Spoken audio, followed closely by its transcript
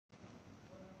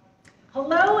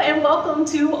Hello and welcome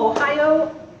to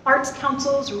Ohio Arts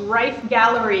Council's Rife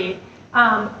Gallery.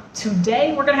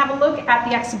 Today we're going to have a look at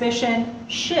the exhibition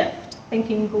Shift,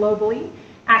 Thinking Globally,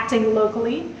 Acting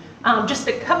Locally. Just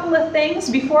a couple of things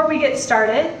before we get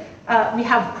started. We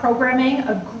have programming,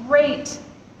 a great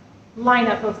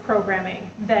lineup of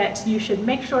programming that you should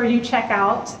make sure you check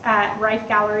out at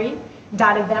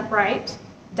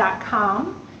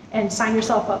rifegallery.eventbrite.com and sign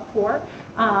yourself up for.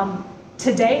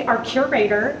 Today, our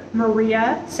curator,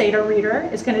 Seda Reeder,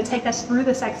 is going to take us through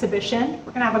this exhibition.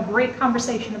 We're going to have a great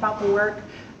conversation about the work.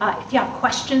 If you have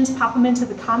questions, pop them into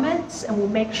the comments, and we'll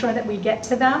make sure that we get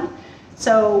to them.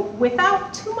 So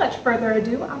without too much further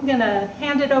ado, I'm going to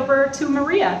hand it over to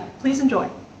Maria. Please enjoy.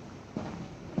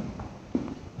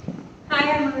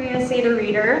 Hi, I'm Seda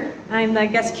Reeder. I'm the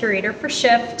guest curator for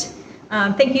Shift.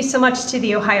 Thank you so much to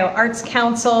the Ohio Arts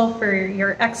Council for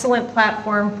your excellent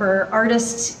platform for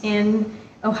artists in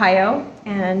Ohio.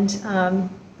 And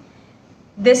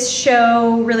this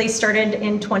show really started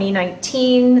in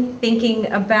 2019,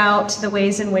 thinking about the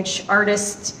ways in which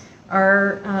artists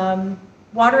are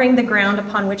watering the ground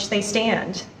upon which they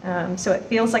stand. So it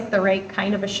feels like the right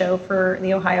kind of a show for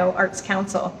the Ohio Arts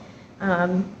Council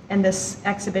and this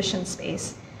exhibition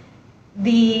space.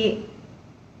 The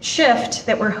shift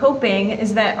that we're hoping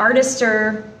is that artists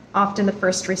are often the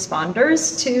first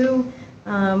responders to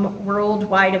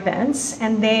worldwide events,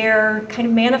 and they're kind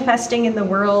of manifesting in the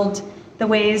world the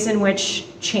ways in which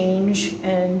change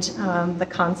and the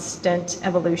constant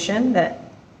evolution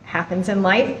that happens in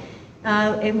life,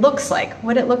 what it looks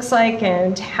like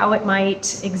and how it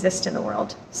might exist in the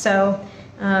world. So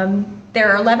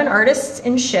there are 11 artists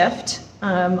in Shift,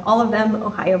 all of them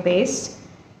Ohio-based.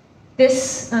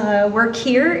 This work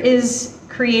here is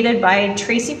created by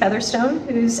Tracy Featherstone,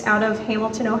 who's out of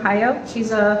Hamilton, Ohio.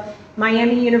 She's a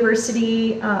Miami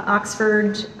University,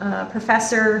 Oxford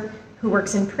professor who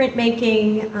works in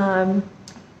printmaking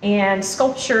and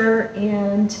sculpture.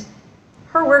 And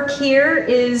her work here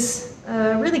is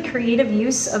a really creative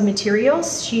use of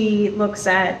materials. She looks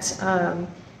at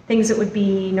things that would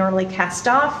be normally cast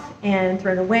off and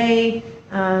thrown away.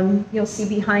 You'll see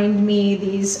behind me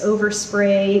these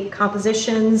overspray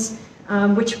compositions,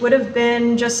 which would have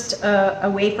been just a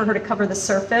way for her to cover the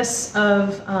surface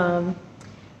of her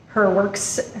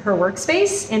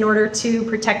workspace in order to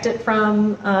protect it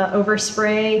from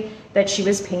overspray that she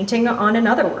was painting on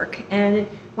another work. And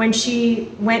when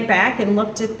she went back and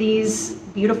looked at these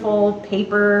beautiful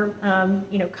paper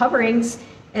coverings,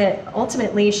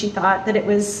 ultimately she thought that it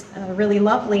was really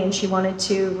lovely, and she wanted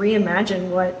to reimagine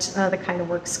what the kind of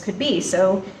works could be.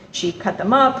 So she cut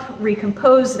them up,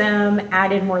 recomposed them,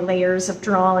 added more layers of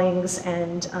drawings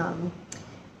and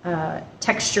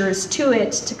textures to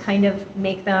it to kind of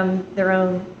make them their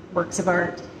own works of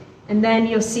art. And then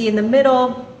you'll see in the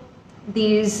middle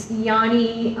these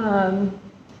Yanni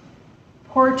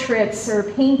portraits or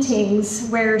paintings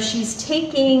where she's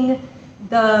taking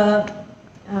the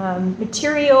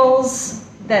materials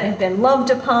that have been loved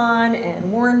upon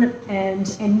and worn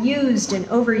and used and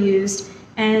overused,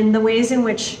 and the ways in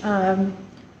which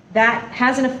that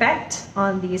has an effect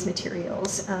on these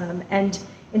materials. And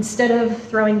instead of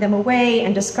throwing them away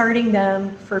and discarding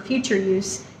them for future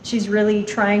use, she's really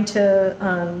trying to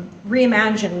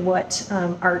reimagine what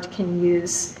art can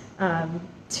use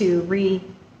to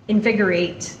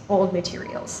reinvigorate old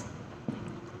materials.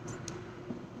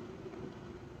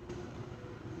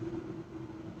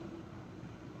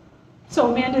 So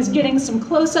Amanda's getting some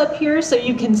close-up here so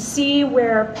you can see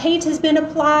where paint has been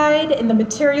applied and the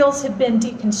materials have been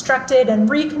deconstructed and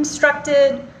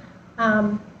reconstructed.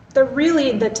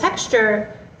 The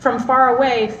texture from far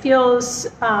away feels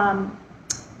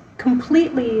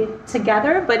completely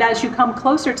together, but as you come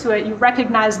closer to it, you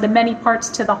recognize the many parts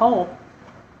to the whole.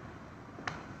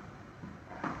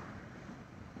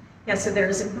 Yeah, so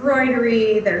there's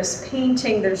embroidery, there's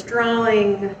painting, there's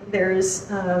drawing, there's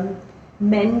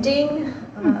mending,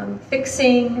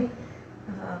 fixing,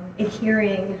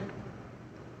 adhering.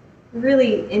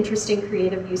 Really interesting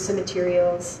creative use of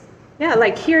materials. Yeah,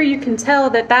 like here you can tell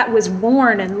that that was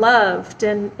worn and loved,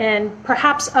 and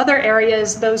perhaps other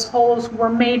areas those holes were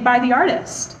made by the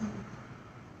artist.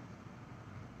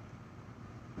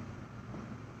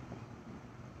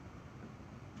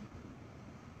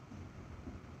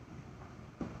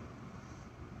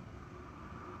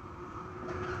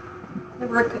 The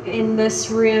work in this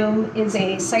room is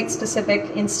a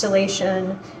site-specific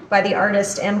installation by the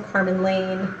artist M. Carmen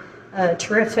Lane, a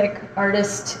terrific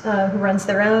artist who runs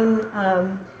their own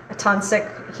Atonsic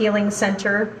Healing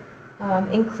Center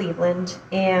in Cleveland.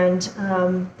 And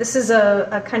this is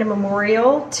a kind of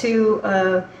memorial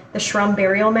to the Shrum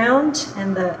Burial Mound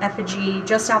and the effigy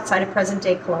just outside of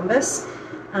present-day Columbus.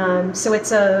 So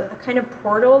it's a kind of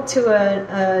portal to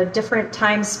a different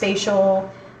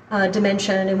time-spatial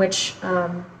dimension in which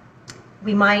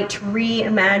we might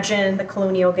reimagine the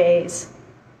colonial gaze.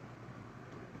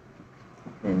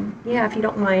 And yeah, if you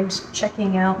don't mind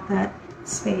checking out that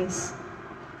space.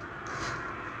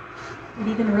 It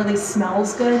even really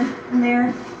smells good in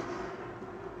there.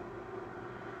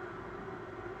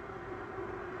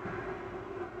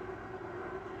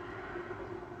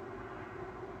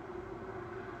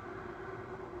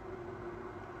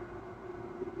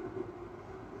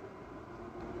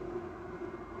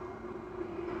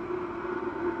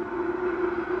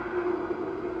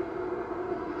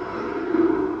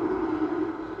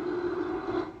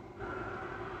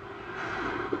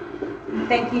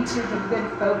 Thank you to the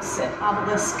good folks at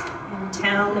Obelisk in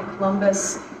town in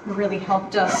Columbus who really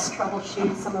helped us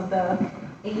troubleshoot some of the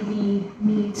AV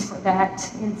needs for that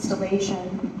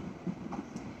installation.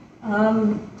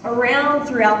 Around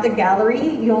throughout the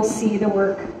gallery, you'll see the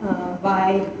work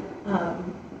by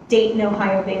Dayton,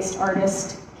 Ohio-based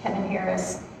artist Kevin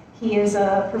Harris. He is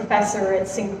a professor at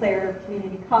Sinclair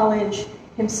Community College,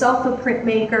 himself a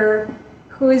printmaker,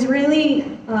 who is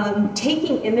really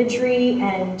taking imagery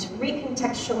and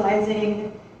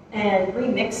recontextualizing and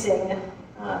remixing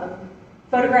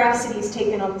photographs that he's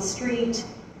taken on the street,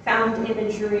 found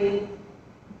imagery,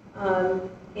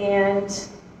 and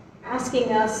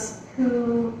asking us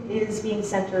who is being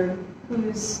centered,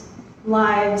 whose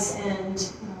lives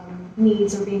and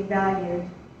needs are being valued.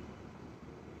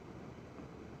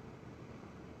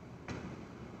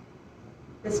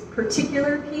 This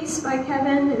particular piece by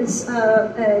Kevin is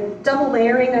a double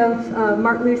layering of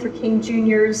Martin Luther King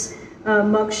Jr.'s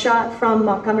mugshot from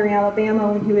Montgomery,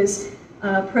 Alabama, when he was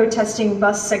protesting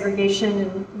bus segregation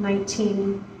in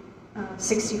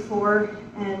 1964,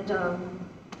 and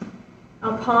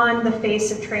upon the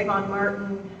face of Trayvon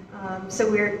Martin. So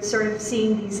we're sort of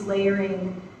seeing these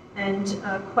layering and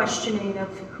questioning of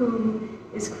who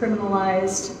is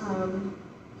criminalized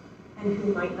and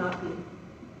who might not be.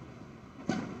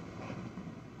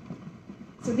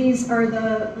 So these are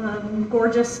the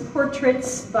gorgeous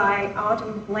portraits by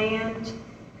Autumn Bland,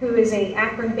 who is an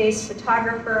Akron-based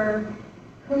photographer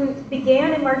who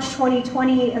began in March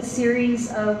 2020 a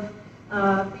series of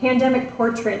pandemic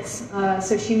portraits.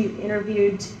 So she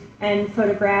interviewed and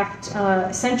photographed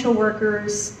essential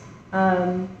workers,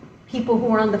 people who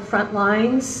were on the front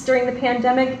lines during the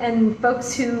pandemic, and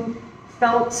folks who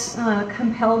felt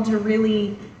compelled to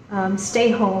really stay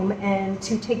home and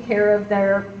to take care of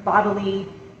their bodily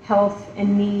health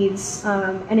and needs,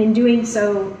 and in doing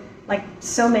so, like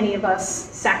so many of us,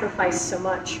 sacrifice so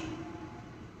much.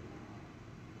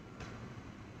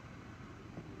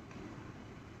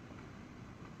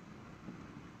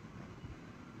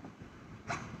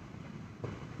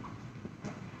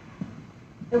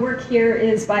 The work here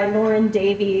is by Lauren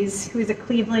Davies, who is a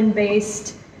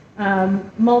Cleveland-based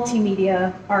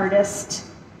multimedia artist.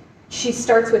 She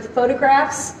starts with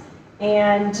photographs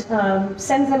and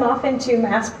sends them off into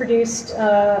mass-produced,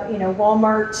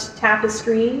 Walmart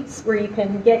tapestries where you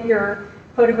can get your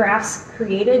photographs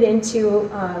created into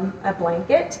a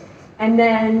blanket, and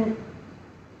then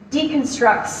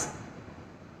deconstructs,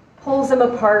 pulls them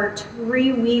apart,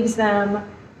 reweaves them,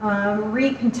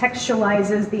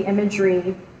 recontextualizes the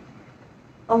imagery.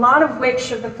 A lot of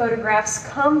which of the photographs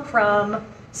come from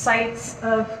sites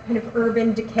of kind of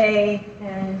urban decay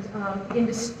and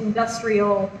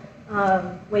industrial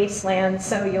wastelands.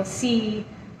 So you'll see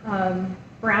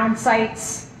brown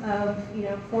sites of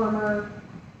former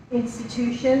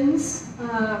institutions,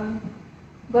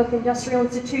 both industrial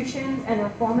institutions and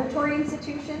reformatory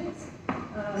institutions.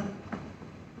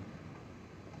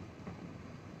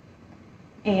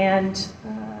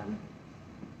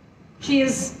 She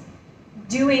is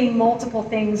doing multiple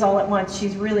things all at once.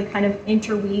 She's really kind of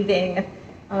interweaving,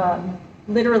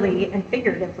 literally and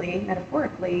figuratively,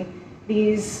 metaphorically,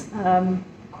 these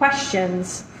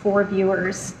questions for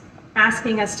viewers,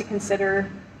 asking us to consider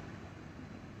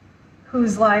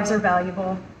whose lives are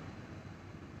valuable,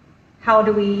 how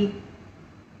do we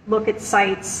look at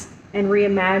sites and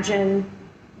reimagine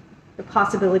the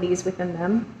possibilities within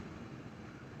them.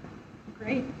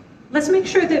 Great. Let's make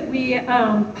sure that we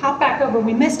pop back over.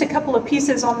 We missed a couple of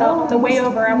pieces on the way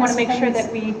over. I want to make sure that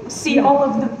we see all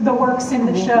of the works in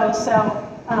the show. So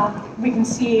we can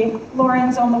see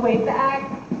Lauren's on the way back,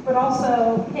 but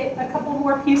also hit a couple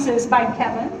more pieces by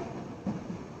Kevin.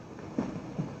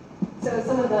 So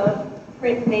some of the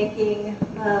printmaking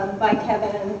by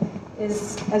Kevin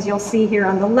is, as you'll see here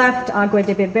on the left, Agua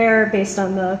de Beber, based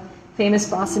on the famous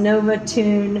bossa nova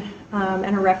tune,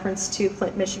 and a reference to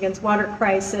Flint, Michigan's water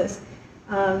crisis.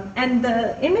 And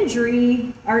the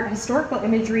imagery, historical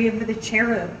imagery of the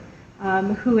cherub,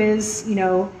 who is,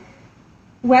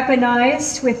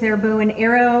 weaponized with their bow and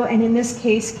arrow, and in this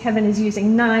case, Kevin is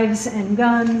using knives and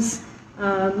guns,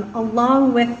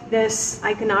 along with this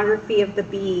iconography of the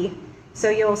bee.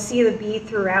 So you'll see the bee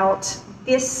throughout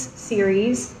this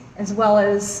series, as well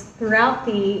as throughout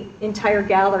the entire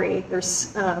gallery.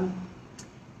 There's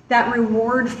that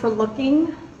reward for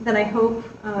looking that I hope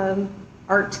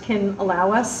art can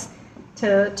allow us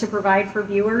to provide for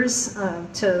viewers,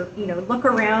 to look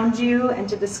around you and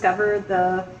to discover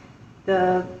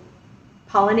the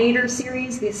pollinator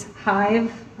series, these hive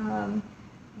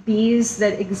bees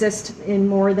that exist in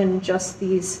more than just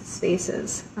these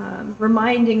spaces,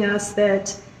 reminding us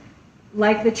that,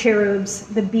 like the cherubs,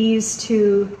 the bees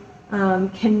too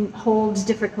can hold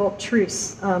difficult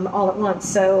truths all at once.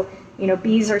 So,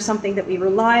 bees are something that we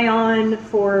rely on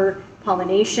for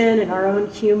pollination and our own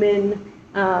human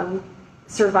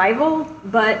survival,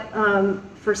 but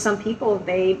for some people,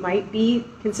 they might be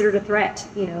considered a threat.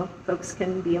 Folks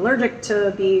can be allergic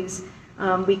to bees.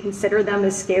 We consider them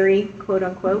as scary, quote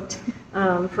unquote,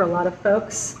 for a lot of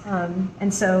folks.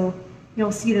 And so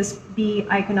you'll see this bee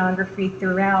iconography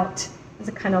throughout as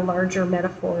a kind of larger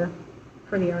metaphor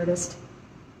for the artist.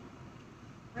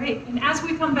 Great, and as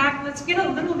we come back, let's get a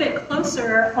little bit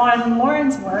closer on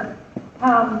Lauren's work.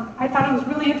 I thought it was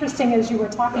really interesting as you were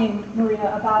talking,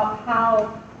 Maria, about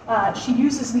how she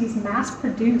uses these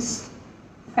mass-produced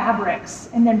fabrics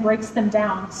and then breaks them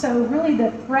down. So really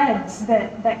the threads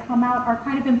that come out are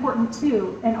kind of important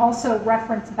too, and also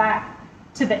reference back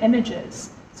to the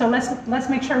images. So let's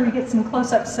make sure we get some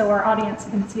close-ups so our audience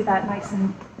can see that nice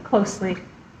and closely.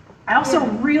 I also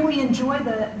really enjoy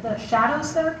the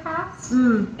shadows that are cast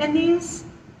in these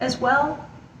as well.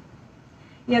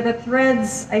 Yeah, the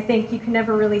threads, I think you can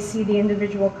never really see the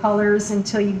individual colors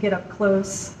until you get up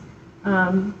close.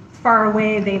 Far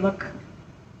away, they look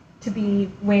to be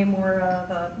way more of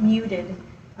a muted,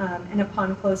 and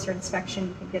upon closer inspection,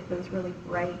 you can get those really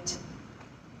bright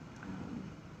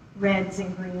reds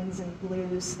and greens and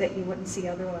blues that you wouldn't see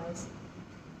otherwise.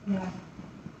 Yeah.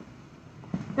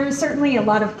 There's certainly a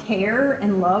lot of care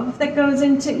and love that goes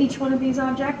into each one of these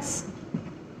objects.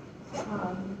 He's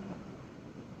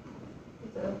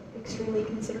an extremely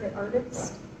considerate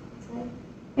artist.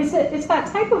 It's that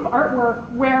type of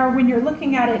artwork where when you're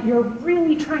looking at it, you're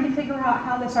really trying to figure out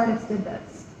how this artist did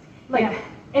this.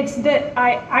 It's that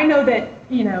I know that,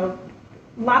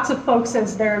 lots of folks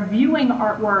as they're viewing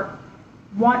artwork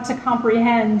want to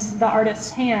comprehend the artist's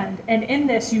hand. And in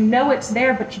this, it's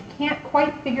there, but you can't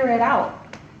quite figure it out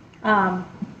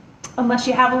unless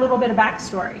you have a little bit of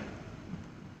backstory.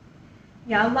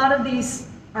 Yeah, a lot of these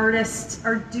artists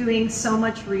are doing so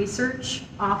much research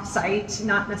off-site,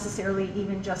 not necessarily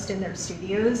even just in their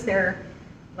studios. They're,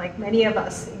 like many of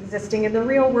us, existing in the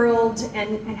real world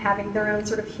and having their own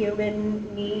sort of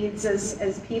human needs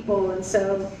as people. And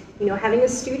so, having a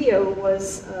studio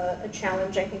was a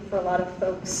challenge, I think, for a lot of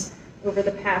folks over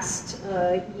the past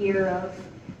year of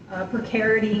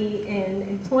precarity in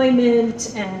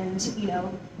employment. And,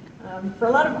 for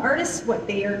a lot of artists, what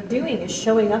they are doing is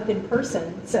showing up in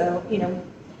person. So,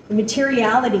 the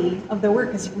materiality of the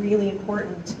work is really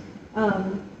important.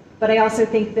 But I also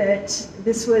think that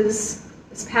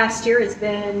this past year has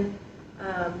been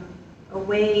a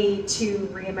way to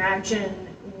reimagine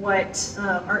what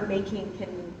art making can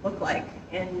look like,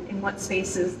 and in what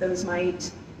spaces those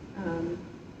might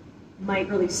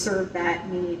really serve that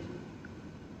need.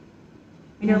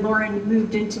 Lauren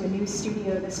moved into a new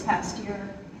studio this past year.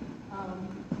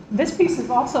 This piece is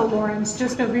also Lauren's,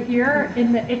 just over here.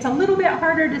 It's a little bit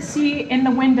harder to see in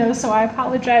the window, so I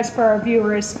apologize for our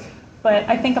viewers, but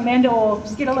I think Amanda will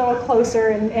get a little closer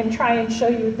and try and show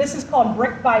you. This is called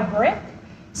Brick by Brick.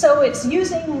 So it's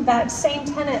using that same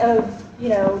tenet of,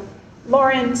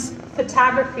 Lauren's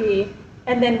photography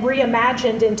and then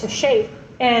reimagined into shape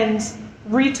and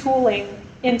retooling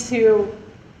into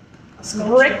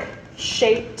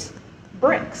brick-shaped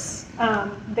bricks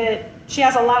that she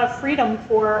has a lot of freedom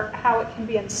for how it can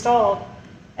be installed,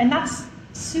 and that's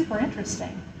super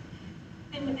interesting.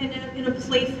 And in a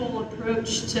playful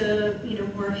approach to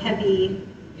more heavy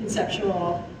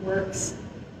conceptual works.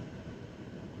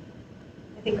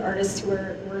 I think artists who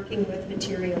are working with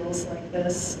materials like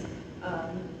this are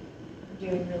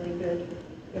doing really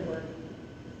good work.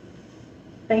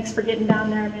 Thanks for getting down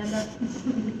there, Amanda.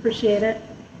 Appreciate it.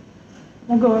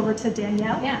 We'll go over to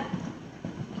Danielle. Yeah.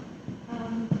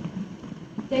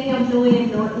 Danielle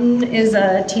Julian Norton is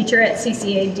a teacher at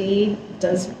CCAD,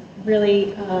 does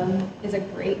really is a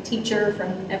great teacher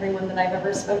from everyone that I've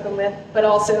ever spoken with, but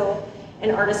also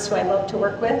an artist who I love to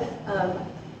work with.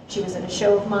 She was in a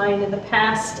show of mine in the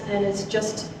past and is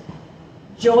just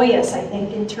joyous, I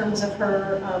think, in terms of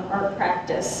her art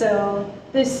practice. So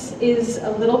this is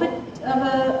a little bit of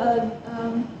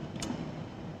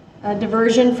a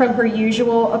diversion from her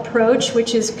usual approach,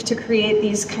 which is to create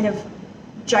these kind of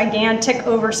gigantic,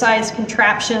 oversized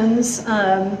contraptions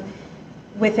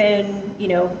within,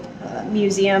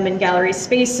 museum and gallery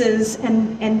spaces.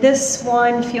 And this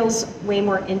one feels way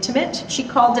more intimate. She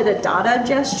called it a Dada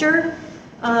gesture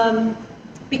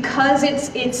because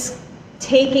it's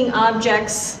taking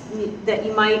objects that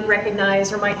you might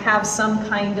recognize or might have some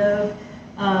kind of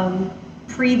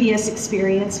previous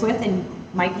experience with, and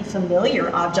might be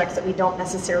familiar objects that we don't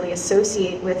necessarily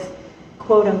associate with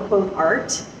quote-unquote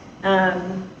art,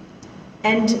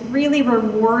 and really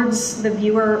rewards the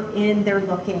viewer in their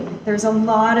looking. There's a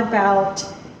lot about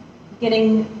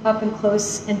getting up and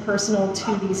close and personal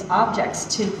to these objects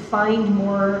to find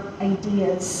more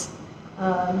ideas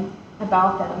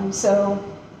about them. So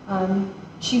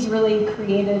she's really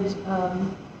created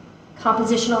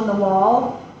composition on the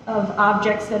wall of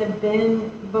objects that have been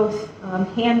both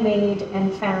handmade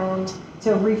and found,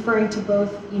 so referring to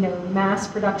both mass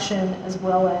production as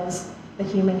well as the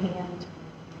human hand.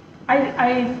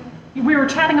 We were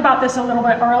chatting about this a little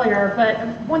bit earlier, but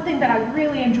one thing that I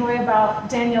really enjoy about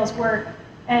Danielle's work,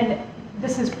 and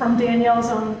this is from Danielle's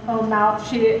own mouth,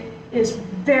 she is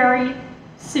very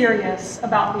serious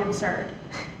about the absurd.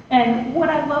 And what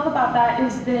I love about that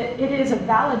is that it is a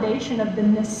validation of the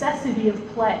necessity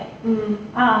of play. Mm.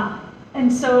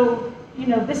 And so,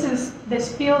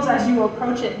 this feels, as you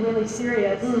approach it, really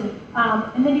serious.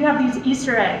 Mm. And then you have these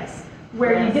Easter eggs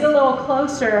where yes. You get a little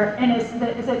closer, and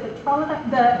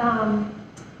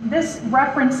this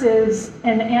references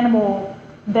an animal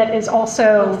that is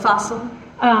also fossil.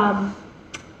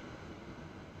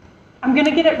 I'm going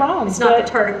to get it wrong. It's not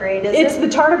the tardigrade, is it? It's the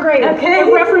tardigrade. Okay.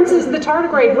 It references the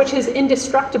tardigrade, which is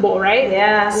indestructible, right?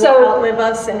 Yeah, so will outlive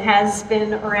us and has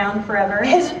been around forever.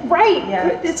 Right.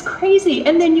 Yeah. It's crazy.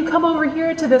 And then you come over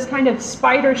here to this kind of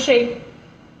spider-shaped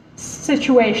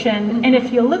situation, mm-hmm. and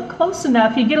if you look close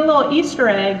enough, you get a little Easter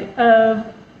egg of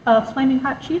a flaming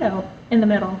hot Cheeto in the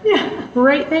middle. Yeah.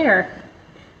 Right there.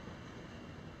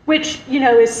 Which,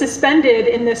 is suspended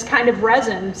in this kind of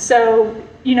resin. So,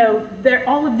 there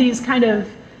all of these kind of...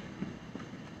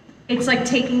 It's like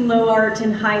taking low art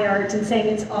and high art and saying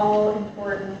it's all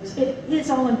important. It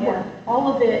is all important. Yeah.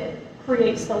 All of it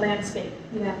creates the landscape.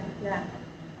 Yeah, yeah.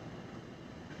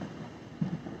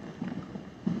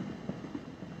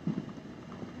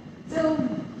 So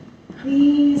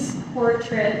these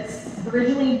portraits,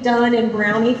 originally done in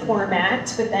brownie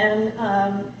format, but then...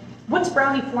 what's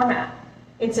brownie format?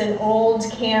 It's an old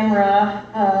camera,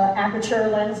 aperture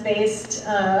lens-based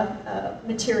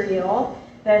material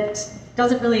that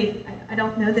doesn't really, I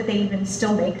don't know that they even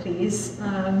still make these.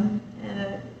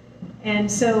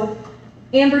 And so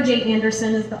Amber J.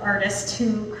 Anderson is the artist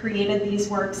who created these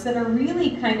works that are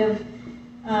really kind of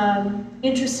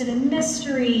interested in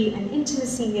mystery and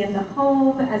intimacy in the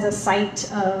home as a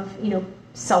site of,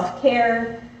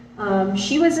 self-care.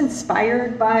 She was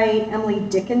inspired by Emily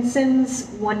Dickinson's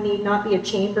One Need Not Be a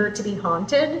Chamber to be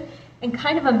Haunted, and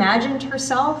kind of imagined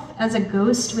herself as a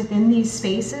ghost within these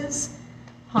spaces,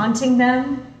 haunting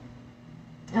them,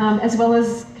 as well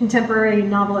as contemporary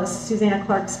novelist Susanna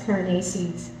Clark's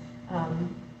Piranesi's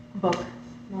book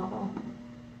novel.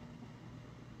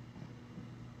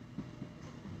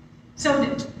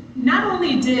 So not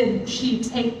only did she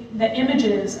take the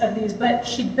images of these, but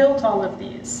she built all of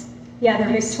these. Yeah,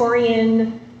 they're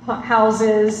Victorian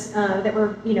houses that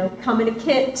were, come in a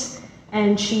kit,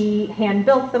 and she hand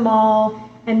built them all,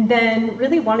 and then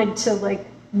really wanted to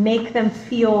make them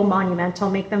feel monumental,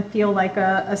 make them feel like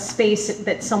a space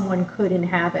that someone could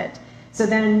inhabit. So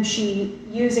then she,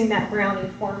 using that brownie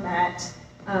format,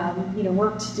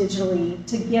 worked digitally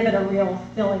to give it a real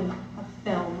feeling of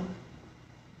film.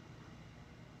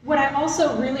 What I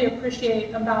also really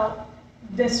appreciate about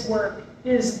this work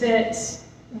is that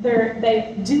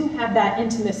they do have that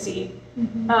intimacy.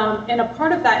 Mm-hmm. And a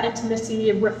part of that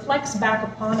intimacy reflects back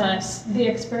upon us the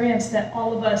experience that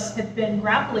all of us have been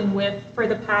grappling with for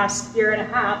the past year and a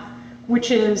half,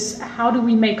 which is how do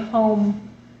we make home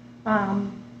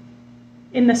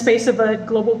in the space of a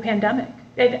global pandemic?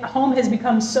 Home has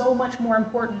become so much more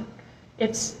important.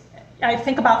 I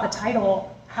think about the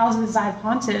title, Houses I've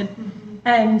Haunted, mm-hmm.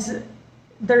 and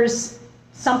there's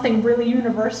something really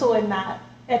universal in that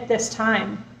at this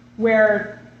time,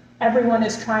 where everyone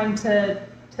is trying to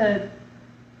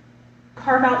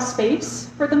carve out space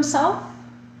for themselves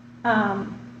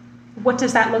What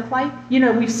does that look like? You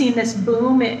know, we've seen this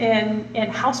boom in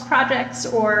house projects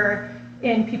or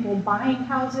in people buying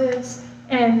houses,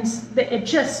 and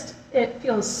it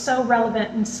feels so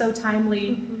relevant and so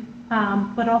timely,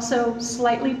 but also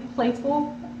slightly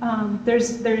playful.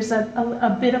 There's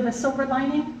a bit of a silver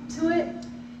lining to it.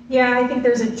 Yeah, I think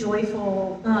there's a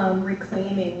joyful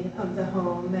reclaiming of the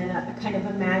home and a kind of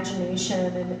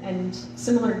imagination, and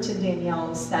similar to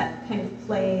Danielle's, that kind of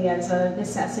play as a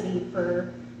necessity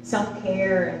for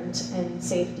self-care and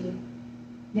safety.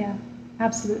 Yeah,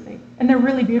 absolutely. And they're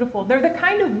really beautiful. They're the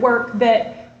kind of work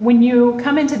that when you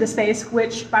come into the space,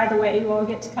 which, by the way, you all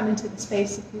get to come into the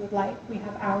space if you would like. We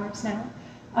have hours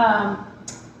now.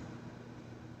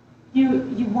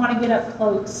 You want to get up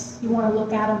close. You want to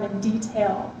look at them in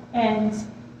detail and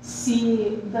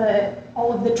see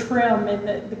all of the trim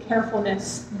and the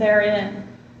carefulness therein,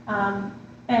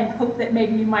 and hope that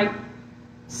maybe you might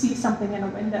see something in a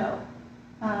window.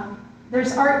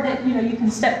 There's art that you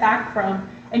can step back from,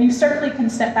 and you certainly can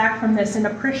step back from this and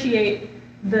appreciate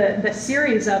the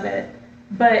series of it,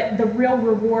 but the real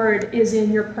reward is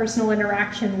in your personal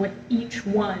interaction with each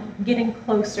one, getting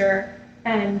closer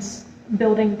and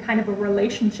building kind of a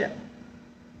relationship.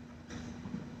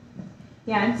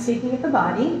 Yeah, and speaking of the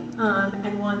body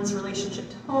and one's relationship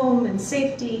to home and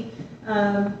safety,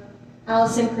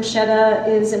 Alison Crocetta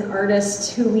is an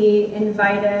artist who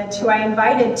I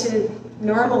invited to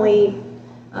normally,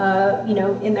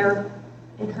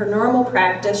 in her normal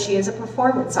practice, she is a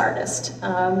performance artist,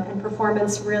 and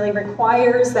performance really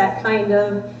requires that kind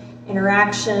of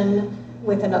interaction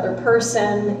with another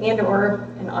person and or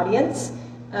an audience.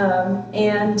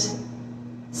 And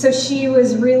so she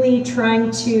was really trying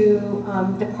to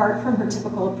depart from her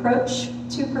typical approach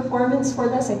to performance for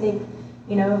this. I think,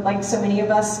 like so many of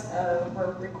us,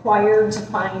 we're required to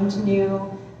find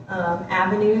new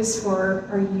avenues for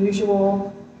our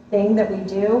usual thing that we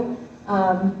do.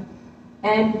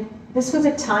 And this was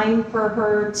a time for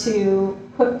her to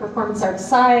put performance art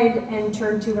aside and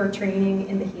turn to her training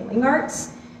in the healing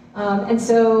arts. And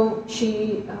so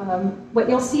she, what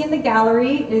you'll see in the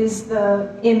gallery is the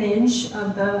image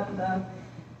of the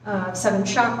 7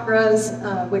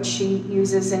 chakras, which she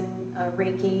uses in a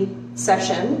Reiki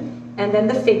session, and then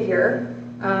the figure.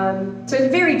 So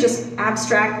it's very just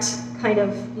abstract kind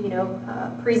of,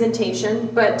 presentation,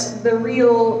 but the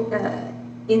real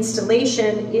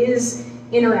installation is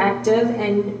interactive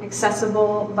and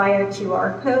accessible via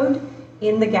QR code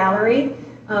in the gallery.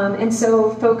 And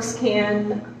so folks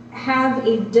can have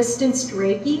a distanced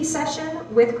Reiki session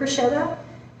with Crocetta,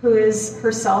 who is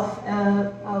herself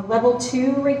a level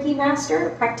 2 Reiki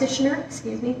practitioner,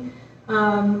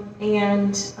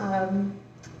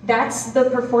 that's the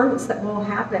performance that will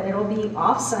happen. It'll be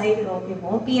off-site, it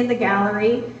won't be in the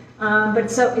gallery, but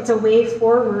so it's a way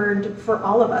forward for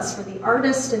all of us, for the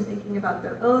artist and thinking about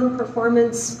their own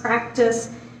performance practice,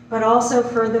 but also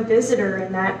for the visitor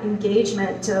and that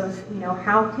engagement of,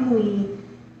 how can we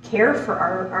care for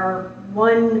our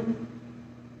one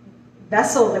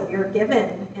vessel that we are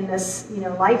given in this, in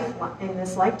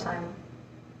this lifetime.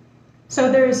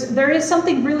 So there is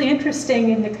something really interesting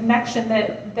in the connection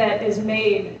that is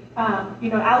made.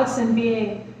 Alison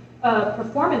being a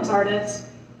performance artist,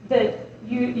 that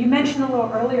you mentioned a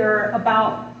little earlier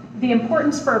about the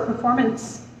importance for a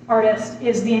performance artist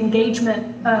is the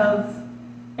engagement of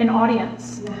an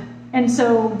audience. Yeah. And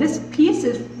so this piece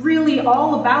is really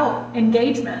all about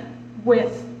engagement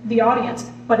with the audience,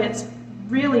 but it's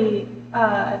really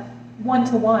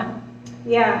one-to-one.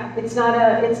 Yeah, it's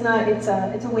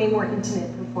a way more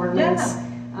intimate performance. Yeah.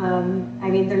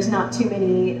 There's not too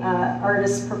many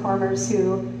artists, performers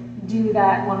who do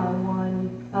that one-on-one,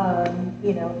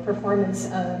 performance.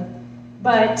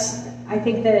 But I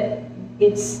think that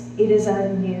it is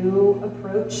a new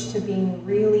approach to being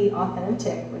really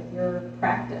authentic with your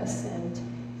practice, and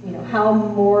how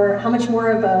much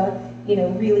more of a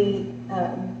really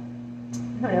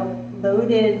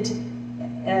loaded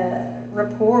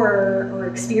rapport or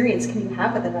experience can you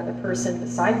have with another person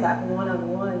besides that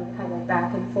one-on-one kind of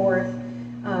back and forth,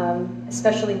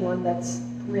 especially one that's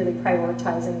really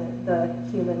prioritizing the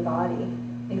human body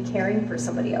and caring for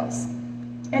somebody else.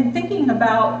 And thinking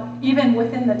about, even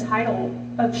within the title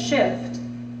of Shift,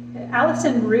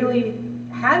 Alison really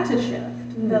had to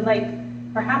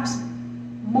shift, perhaps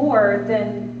more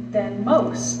than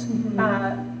most.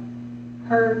 Mm-hmm.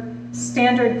 Her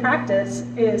standard practice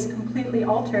is completely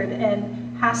altered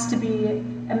and has to be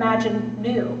imagined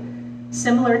new,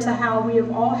 similar to how we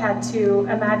have all had to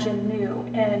imagine new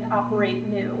and operate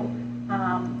new,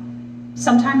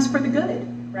 sometimes for the good,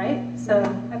 right? So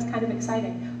that's kind of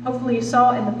exciting. hopefully you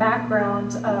saw in the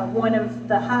background one of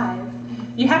the hive.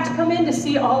 You have to come in to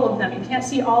see all of them. You can't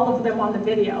see all of them on the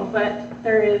video, but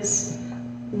there is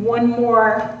one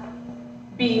more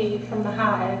bee from the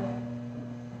hive.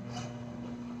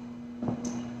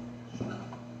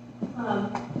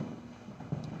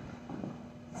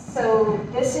 So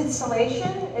this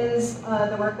installation is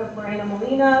the work of Lorena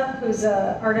Molina, who's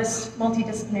an artist,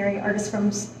 multidisciplinary artist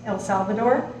from El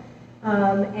Salvador.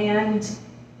 And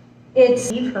it's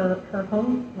her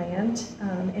homeland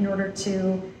in order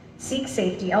to seek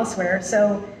safety elsewhere.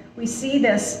 So we see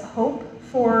this hope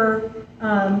for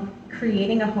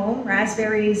creating a home.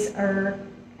 Raspberries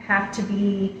have to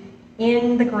be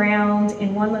in the ground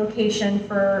in one location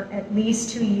for at least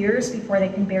 2 years before they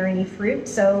can bear any fruit.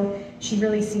 So she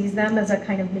really sees them as a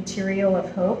kind of material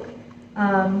of hope.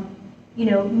 You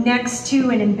know, next to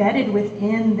and embedded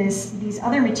within these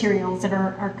other materials that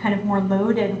are kind of more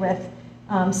loaded with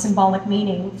symbolic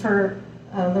meaning. For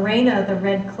Lorena, the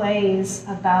red clay is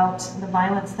about the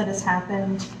violence that has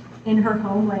happened in her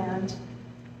homeland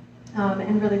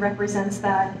and really represents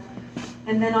that.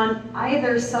 And then on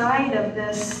either side of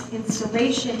this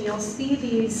installation, you'll see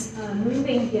these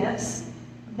moving gifts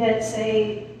that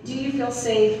say, do you feel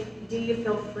safe? Do you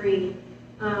feel free?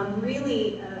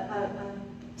 Really a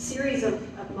series of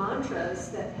mantras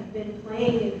that have been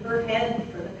playing in her head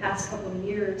for the past couple of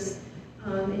years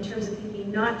in terms of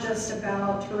thinking not just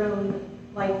about her own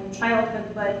life and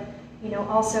childhood, but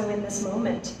also in this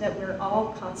moment that we're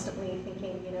all constantly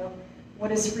thinking, what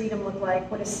does freedom look like?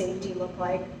 What does safety look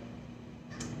like?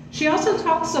 She also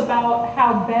talks about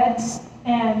how beds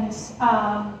and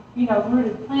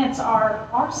rooted plants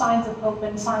are signs of hope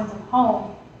and signs of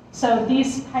home. So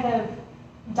these kind of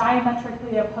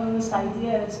diametrically opposed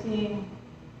ideas being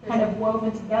kind of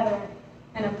woven together.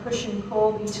 And a push and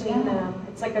pull between them.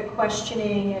 It's like a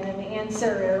questioning and an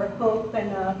answer, or a hope and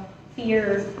a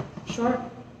fear. Sure.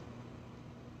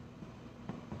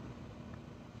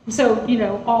 So,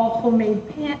 all homemade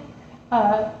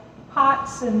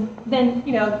pots, and then,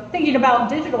 thinking about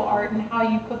digital art and how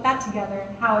you put that together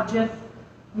and how a GIF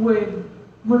would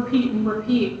repeat and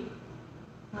repeat.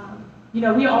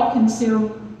 We all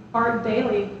consume art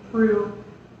daily through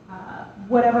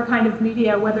whatever kind of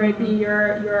media, whether it be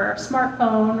your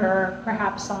smartphone or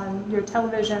perhaps on your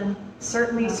television.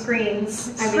 Certainly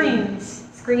screens.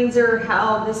 Screens are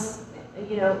how this,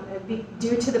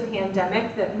 due to the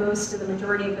pandemic, that most of the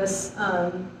majority of this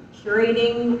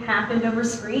curating happened over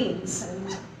screens.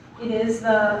 And it is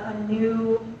a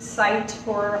new site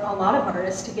for a lot of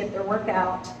artists to get their work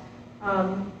out.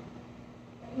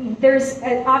 There's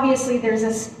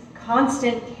this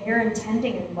constant care and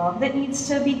tending and love that needs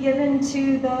to be given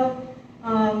to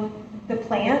the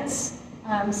plants.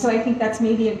 So I think that's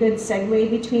maybe a good segue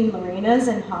between Lorena's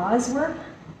and Ha's work,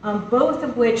 both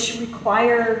of which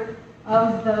require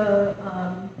of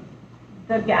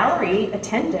the gallery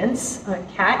attendants,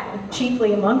 Kat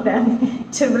chiefly among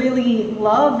them, to really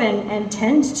love and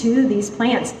tend to these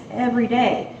plants every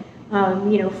day,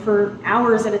 for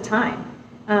hours at a time.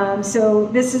 So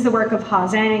this is the work of Ha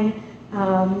Zhang,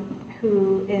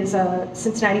 who is a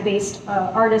Cincinnati-based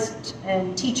artist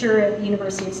and teacher at the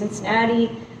University of Cincinnati.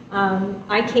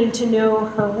 I came to know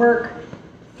her work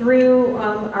through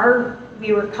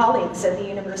we were colleagues at the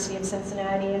University of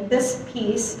Cincinnati, and this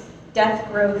piece, Death,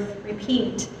 Growth,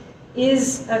 Repeat,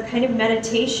 is a kind of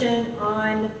meditation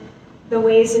on the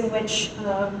ways in which,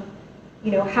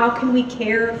 how can we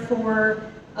care for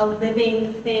a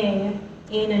living thing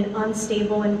in an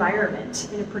unstable environment,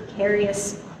 in a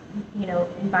precarious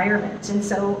environment. And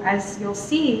so, as you'll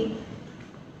see,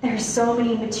 there's so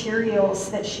many materials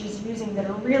that she's using that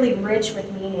are really rich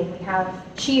with meaning. We have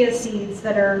chia seeds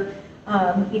that are,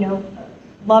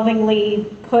 lovingly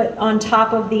put on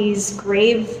top of these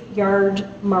gravestone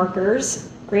markers,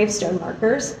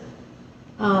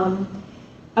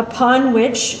 upon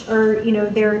which are,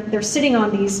 they're sitting on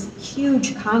these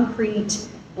huge concrete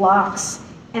blocks.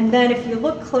 And then if you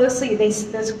look closely,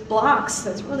 those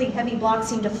really heavy blocks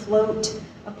seem to float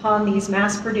upon these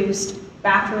mass-produced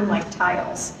bathroom-like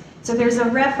tiles. So there's a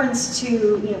reference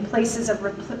to places of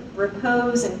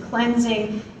repose and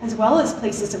cleansing, as well as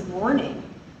places of mourning,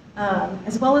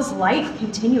 as well as life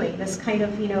continuing, this kind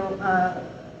of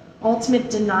ultimate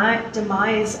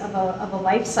demise of a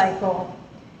life cycle.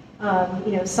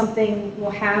 Something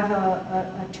will have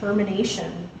a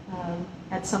termination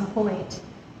at some point.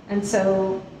 And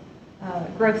so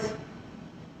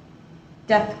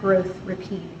death, growth,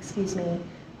 repeat,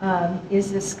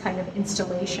 is this kind of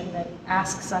installation that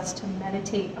asks us to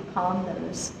meditate upon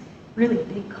those really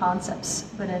big concepts,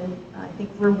 but in, I think,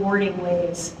 rewarding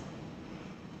ways.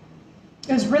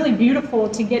 It was really beautiful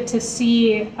to get to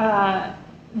see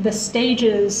the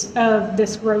stages of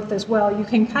this growth as well. You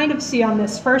can kind of see on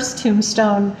this first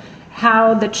tombstone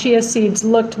how the chia seeds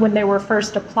looked when they were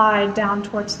first applied down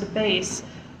towards the base.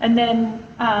 And then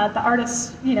the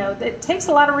artist, it takes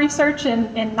a lot of research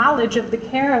and knowledge of the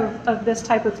care of this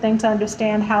type of thing to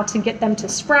understand how to get them to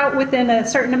sprout within a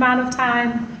certain amount of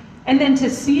time, and then to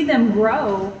see them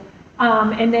grow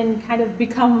and then kind of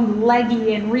become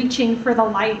leggy and reaching for the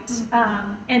light,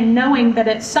 and knowing that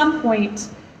at some point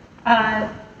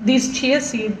these chia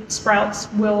seed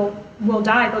sprouts will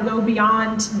die. They'll go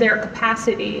beyond their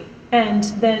capacity, and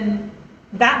then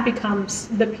that becomes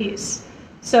the piece.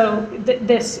 So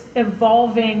this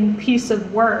evolving piece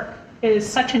of work is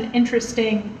such an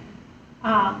interesting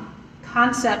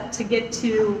concept to get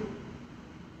to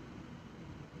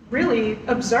really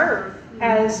observe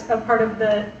as a part of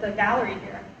the gallery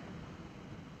here.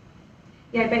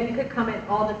 Yeah, I bet you could come at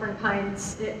all different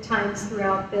times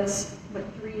throughout this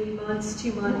 3 months,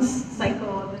 2 months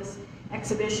cycle of this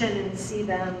exhibition and see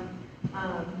them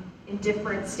in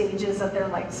different stages of their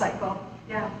life cycle.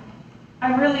 Yeah.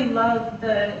 I really love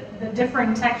the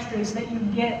different textures that you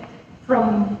get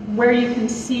from where you can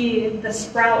see the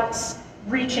sprouts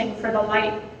reaching for the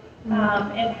light,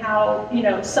 and how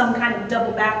some kind of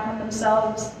double back on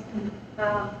themselves,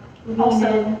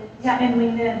 also and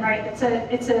lean in. Right.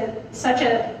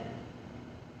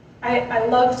 I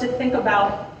love to think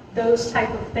about those type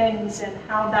of things and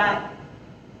how that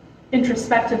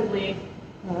introspectively.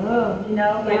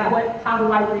 How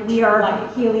do I reach? We are light?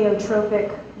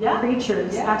 heliotropic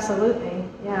creatures, absolutely,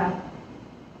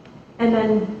 And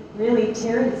then really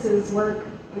Terence's work,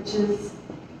 which is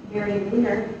very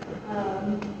lunar,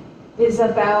 is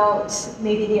about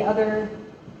maybe the other,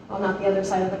 not the other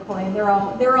side of the coin. They're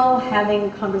all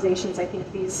having conversations. I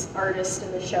think these artists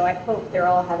in the show, I hope they're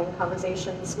all having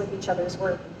conversations with each other's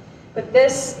work. But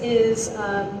this is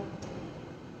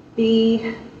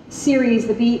the series,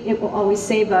 The Beat It Will Always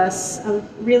Save Us,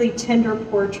 of really tender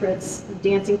portraits of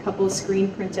dancing couples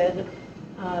screen printed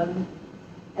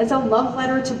as a love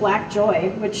letter to black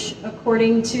joy, which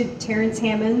according to Terence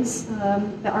Hammonds,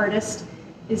 the artist,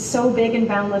 is so big and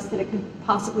boundless that it could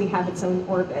possibly have its own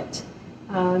orbit.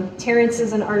 Terence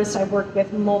is an artist I've worked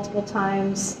with multiple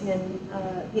times, and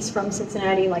he's from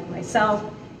Cincinnati like myself.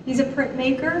 He's a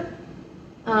printmaker,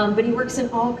 but he works in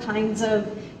all kinds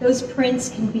of, those prints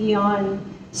can be on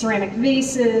ceramic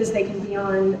vases, they can be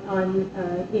on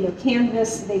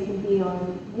canvas, they can be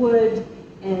on wood,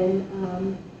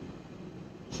 and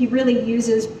he really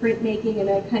uses printmaking in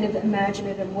a kind of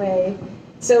imaginative way.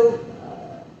 So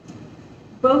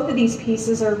both of these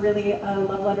pieces are really a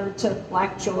love letter to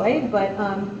black joy, but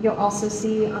you'll also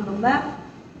see on the left,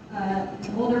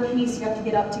 the older piece, You Have to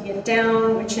Get Up to Get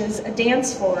Down, which is a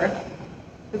dance floor.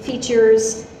 It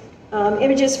features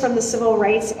images from the civil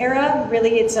rights era.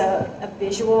 Really, it's a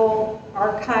visual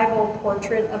archival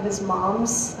portrait of his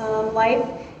mom's life.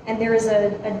 And there is a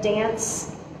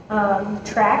dance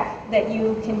track that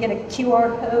you can get a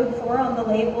QR code for on the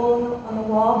label on the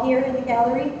wall here in the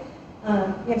gallery.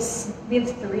 We have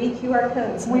 3 QR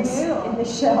codes in the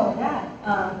show.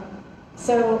 Yeah.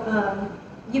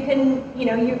 You can,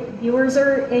 your viewers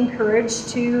are encouraged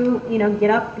to, get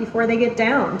up before they get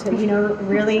down, to,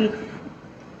 really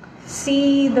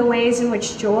see the ways in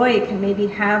which joy can maybe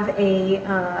have a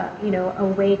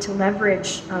way to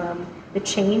leverage the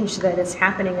change that is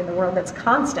happening in the world that's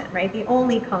constant, right? The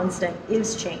only constant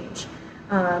is change.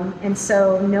 And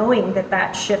so knowing that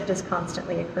that shift is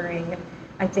constantly occurring,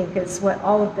 I think, is what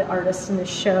all of the artists in the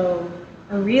show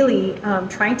are really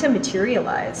trying to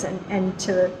materialize and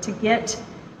to get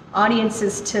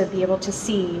audiences to be able to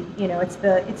see.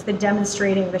 It's the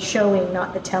demonstrating, the showing,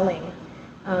 not the telling.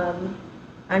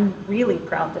 I'm really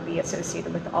proud to be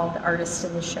associated with all the artists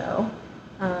in the show.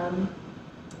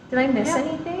 Did I miss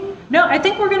anything? No, I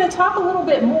think we're going to talk a little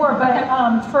bit more,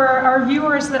 but for our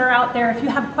viewers that are out there, if you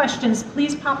have questions,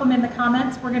 please pop them in the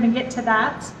comments. We're going to get to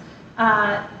that.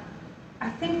 I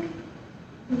think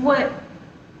what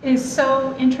is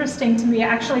so interesting to me,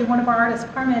 actually one of our artists,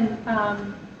 Carmen,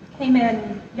 came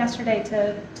in yesterday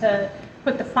to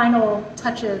put the final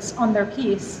touches on their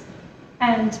piece.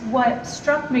 And what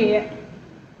struck me,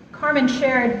 Carmen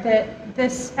shared that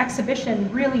this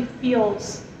exhibition really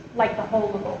feels like the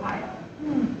whole of Ohio.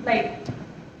 Like,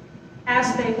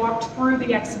 as they walked through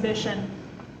the exhibition,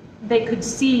 they could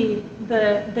see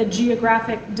the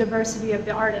geographic diversity of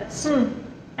the artists.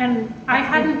 And I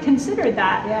hadn't considered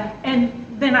that. Yeah. And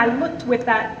then I looked with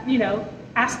that,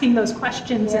 asking those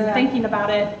questions and thinking about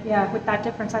it with that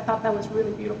difference. I thought that was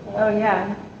really beautiful. Oh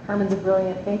yeah, Carmen's a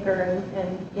brilliant thinker,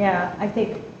 and I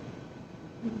think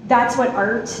that's what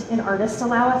art and artists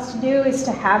allow us to do, is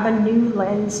to have a new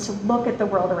lens to look at the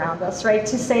world around us, right?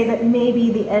 To say that maybe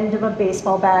the end of a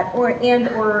baseball bat or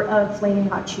a flaming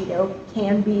hot Cheeto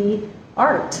can be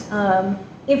art,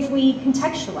 if we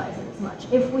contextualize it as much,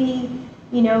 if we,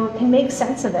 can make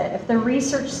sense of it, if the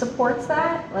research supports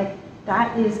that, like,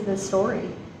 that is the story.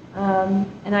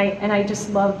 And I just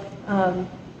love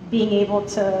being able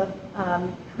to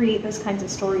create those kinds of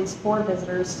stories for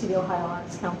visitors to the Ohio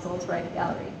Arts Council's Rife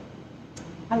Gallery.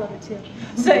 I love it too.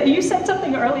 So you said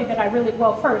something early that I really,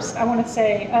 well, first I want to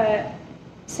say,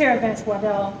 Sarah Vance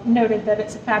Waddell noted that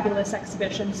it's a fabulous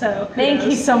exhibition, so kudos. Thank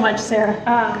you so much,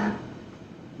 Sarah.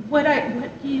 What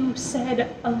you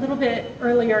said a little bit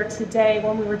earlier today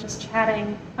when we were just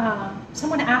chatting,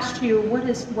 someone asked you, what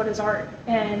is art?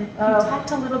 And you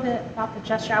talked a little bit about the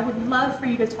gesture. I would love for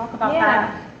you to talk about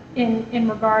that in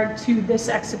regard to this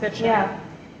exhibition. Yeah.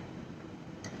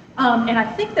 And I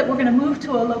think that we're going to move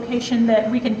to a location that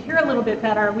we can hear a little bit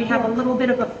better. We have a little bit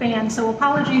of a fan, so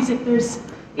apologies if there's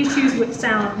issues with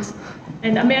sound.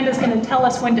 And Amanda's going to tell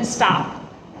us when to stop.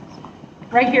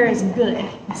 Right here is good,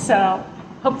 so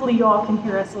hopefully you all can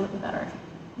hear us a little better.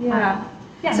 Yeah.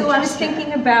 So I was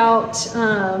thinking about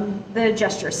the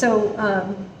gesture. So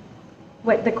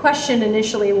what the question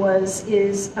initially was,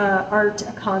 is art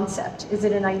a concept? Is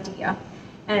it an idea?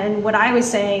 And what I was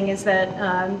saying is that,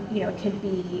 it could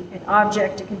be an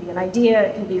object, it can be an idea,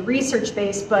 it can be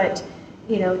research-based, but,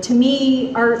 to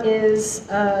me, art is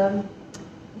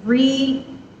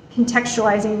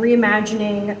recontextualizing,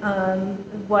 reimagining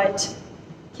what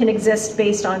can exist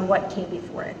based on what came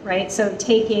before it, right? So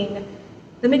taking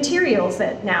the materials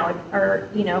that now are,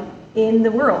 in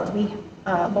the world.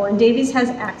 Lauren Davies has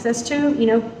access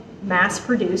to,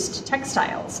 mass-produced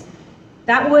textiles.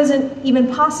 That wasn't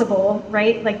even possible,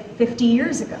 right, like 50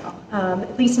 years ago,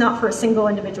 at least not for a single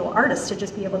individual artist to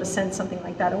just be able to send something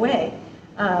like that away.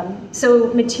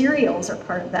 So materials are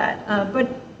part of that. But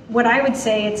what I would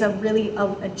say, it's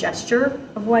a gesture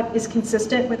of what is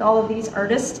consistent with all of these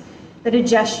artists, that a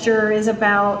gesture is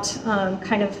about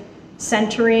kind of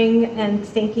centering and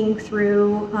thinking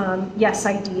through, yes,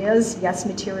 ideas, yes,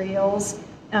 materials,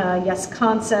 yes,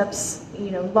 concepts,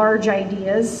 large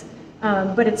ideas,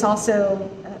 but it's also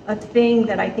a thing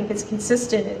that I think is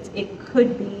consistent. It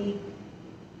could be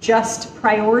just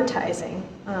prioritizing,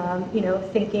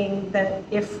 thinking that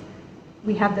if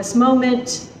we have this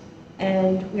moment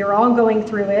and we're all going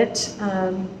through it,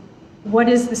 what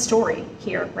is the story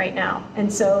here right now?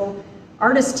 And so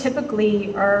artists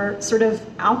typically are sort of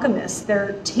alchemists.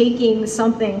 They're taking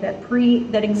something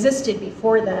that existed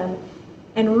before them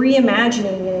and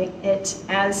reimagining it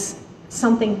as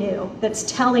something new, that's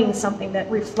telling something that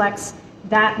reflects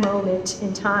that moment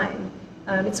in time.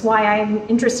 It's why I'm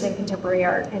interested in contemporary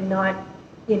art, and not,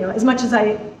 as much as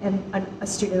I am a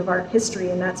student of art history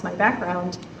and that's my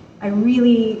background, I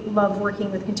really love working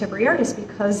with contemporary artists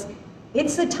because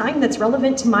it's a time that's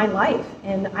relevant to my life,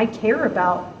 and I care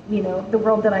about, the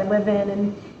world that I live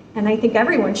in, and I think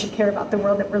everyone should care about the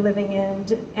world that we're living in.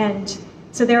 And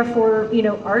so therefore,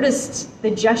 artists,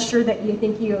 the gesture that you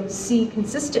think you see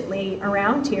consistently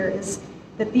around here is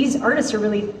that these artists are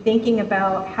really thinking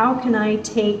about, how can I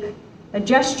take a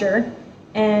gesture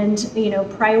and,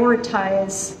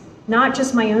 prioritize not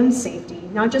just my own safety,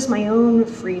 not just my own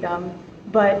freedom,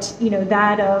 but,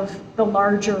 that of the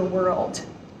larger world.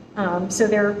 So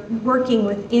they're working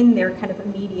within their kind of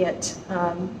immediate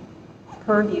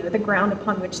purview, the ground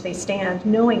upon which they stand,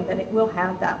 knowing that it will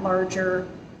have that larger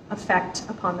effect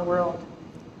upon the world.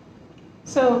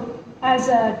 So as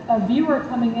a viewer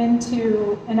coming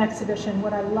into an exhibition,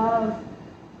 what I love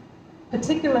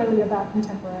particularly about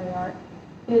contemporary art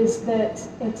is that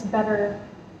it's better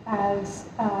as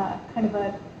kind of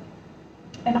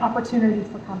an opportunity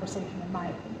for conversation, in my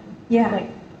opinion. Yeah. Like,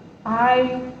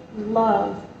 I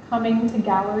love coming to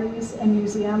galleries and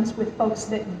museums with folks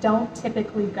that don't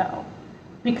typically go,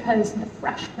 because the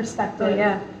fresh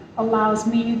perspective allows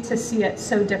me to see it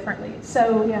so differently.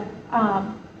 So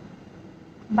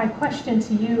my question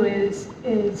to you is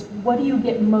what do you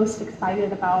get most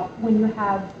excited about when you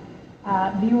have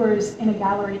viewers in a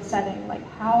gallery setting? Like,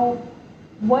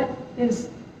 what is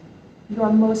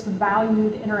your most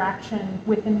valued interaction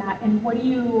within that, and what do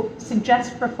you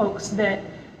suggest for folks that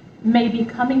may be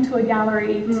coming to a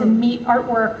gallery to meet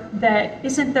artwork that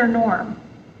isn't their norm?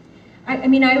 I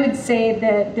mean, I would say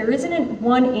that there isn't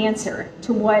one answer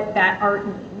to what that art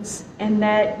means, and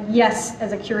that, yes,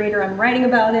 as a curator, I'm writing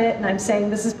about it, and I'm saying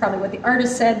this is probably what the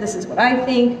artist said, this is what I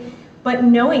think, but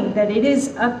knowing that it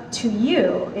is up to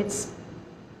you. It's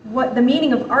what the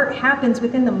meaning of art happens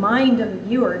within the mind of the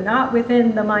viewer, not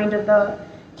within the mind of the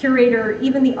curator,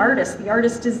 even the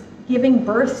artist is giving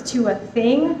birth to a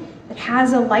thing that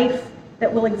has a life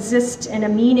that will exist and a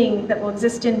meaning that will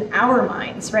exist in our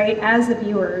minds, right, as the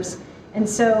viewers. And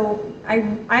so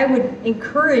I would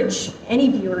encourage any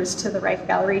viewers to the Rife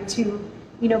Gallery to,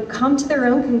 come to their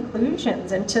own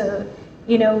conclusions and to,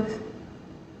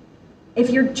 if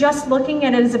you're just looking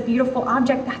at it as a beautiful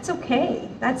object, that's okay.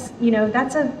 That's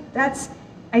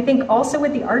I think also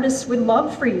what the artist would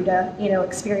love for you to,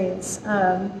 experience.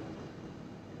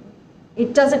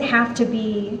 It doesn't have to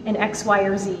be an X, Y,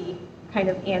 or Z kind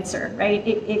of answer, right?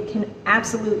 It can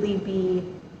absolutely be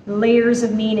layers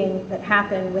of meaning that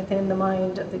happen within the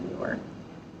mind of the viewer.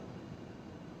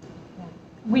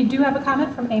 We do have a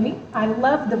comment from Amy. I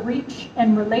love the reach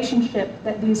and relationship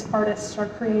that these artists are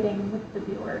creating with the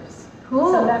viewers.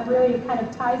 Cool. So that really kind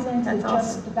of ties into That's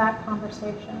just awesome. that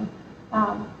conversation.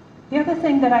 The other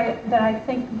thing that I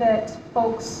think that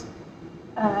folks,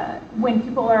 when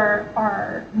people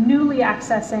are newly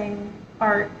accessing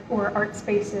art or art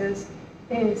spaces,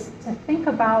 is to think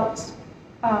about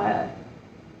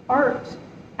art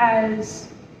as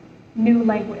new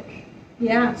language.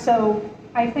 Yeah. So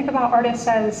I think about artists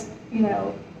as,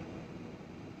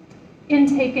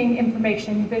 intaking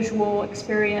information, visual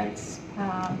experience.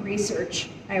 Research,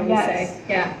 I always Yes. say.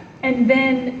 Yeah. And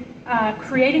then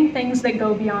creating things that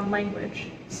go beyond language.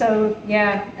 So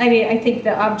Yeah, I mean, I think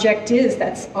the object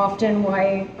that's often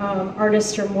why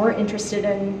artists are more interested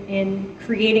in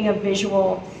creating a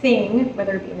visual thing,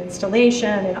 whether it be an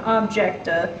installation, an object,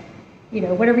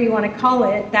 whatever you want to call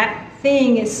it. That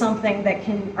thing is something that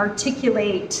can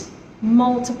articulate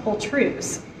multiple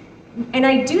truths. And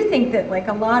I do think that like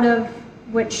a lot of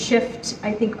what Shift,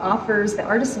 I think, offers, the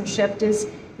artisan Shift, is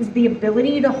the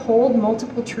ability to hold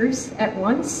multiple truths at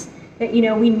once. That,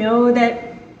 we know that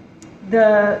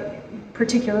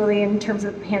particularly in terms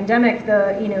of the pandemic,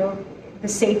 the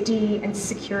safety and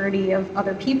security of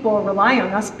other people rely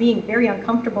on us being very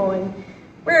uncomfortable and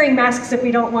wearing masks if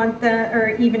we don't want them, or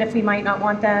even if we might not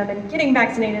want them, and getting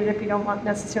vaccinated if we don't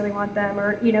necessarily want them,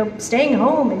 or staying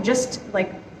home and just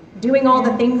like doing all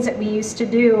the things that we used to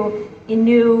do in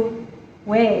new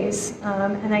ways.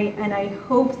 And I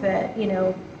hope that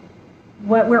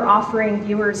what we're offering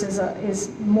viewers is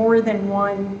more than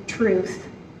one truth,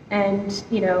 and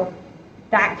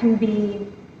that can be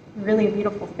really a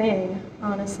beautiful thing.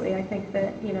 Honestly, I think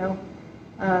that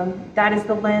that is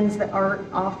the lens that art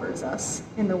offers us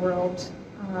in the world.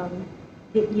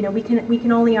 We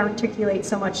can only articulate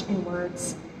so much in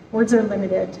words. Words are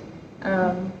limited.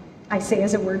 I say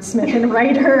as a wordsmith and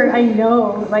writer, I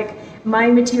know like my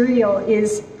material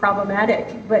is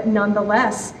problematic, but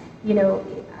nonetheless,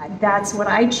 that's what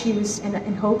I choose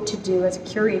and hope to do as a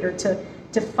curator,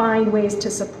 to find ways to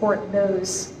support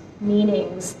those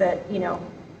meanings that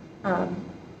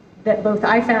that both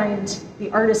I find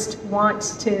the artist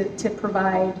wants to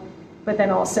provide, but then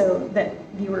also that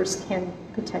viewers can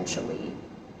potentially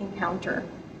encounter.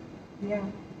 yeah.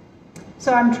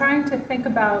 So I'm trying to think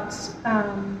about,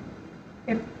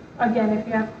 if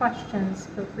you have questions,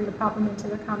 feel free to pop them into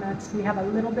the comments. We have a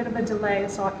little bit of a delay,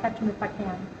 so I'll catch them if I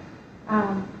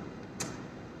can.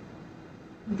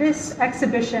 This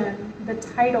exhibition, the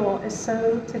title is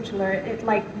so titular. It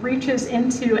like reaches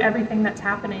into everything that's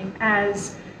happening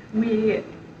as we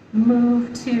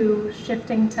move to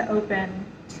shifting to open,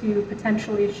 to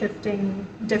potentially shifting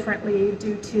differently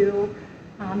due to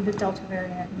the Delta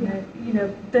variant.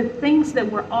 The things that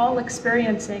we're all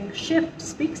experiencing. Shift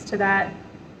speaks to that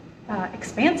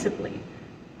expansively.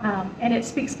 And it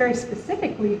speaks very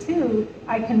specifically too.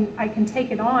 I can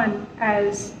take it on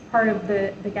as part of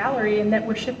the gallery, and that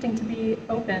we're shifting to be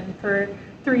open for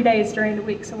 3 days during the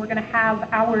week. So we're going to have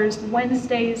hours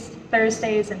Wednesdays,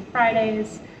 Thursdays, and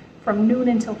Fridays from noon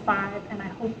until 5. And I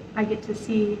hope I get to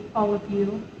see all of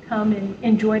you come and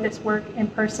enjoy this work in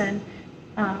person.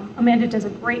 Amanda does a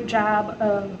great job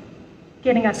of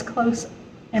getting us close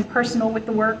and personal with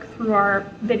the work through our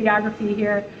videography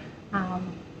here.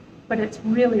 But it's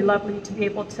really lovely to be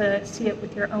able to see it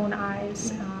with your own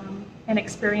eyes and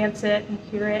experience it and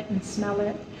hear it and smell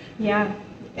it. Yeah.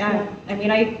 I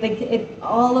mean, I think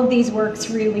all of these works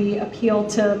really appeal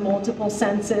to multiple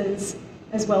senses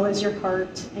as well as your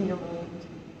heart and your mind.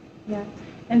 Yeah.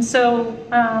 And so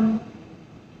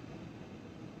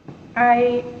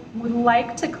I would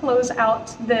like to close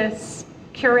out this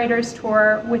Curator's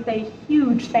Tour with a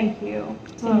huge thank you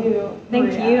to you.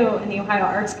 Thank Maria. you and the Ohio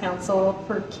Arts Council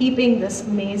for keeping this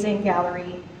amazing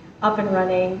gallery up and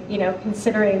running,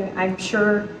 considering I'm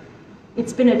sure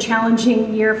it's been a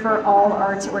challenging year for all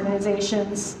arts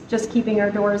organizations, just keeping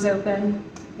our doors open.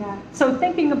 Yeah. So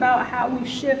thinking about how we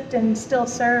shift and still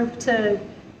serve to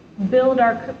build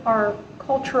our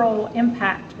cultural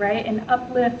impact, right, and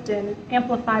uplift and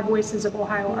amplify voices of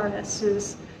Ohio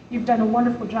artists. You've done a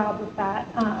wonderful job with that.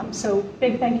 So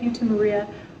big thank you to Maria.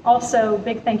 Also,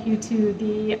 big thank you to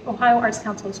the Ohio Arts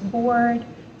Council's board,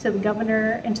 to the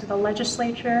governor, and to the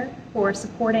legislature for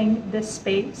supporting this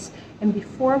space. And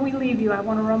before we leave you, I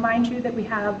want to remind you that we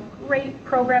have great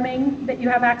programming that you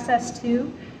have access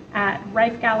to at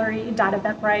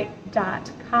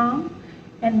rifegallery.eventbrite.com.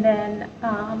 And then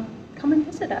come and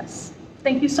visit us.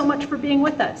 Thank you so much for being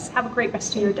with us. Have a great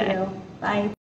rest of your day. Bye.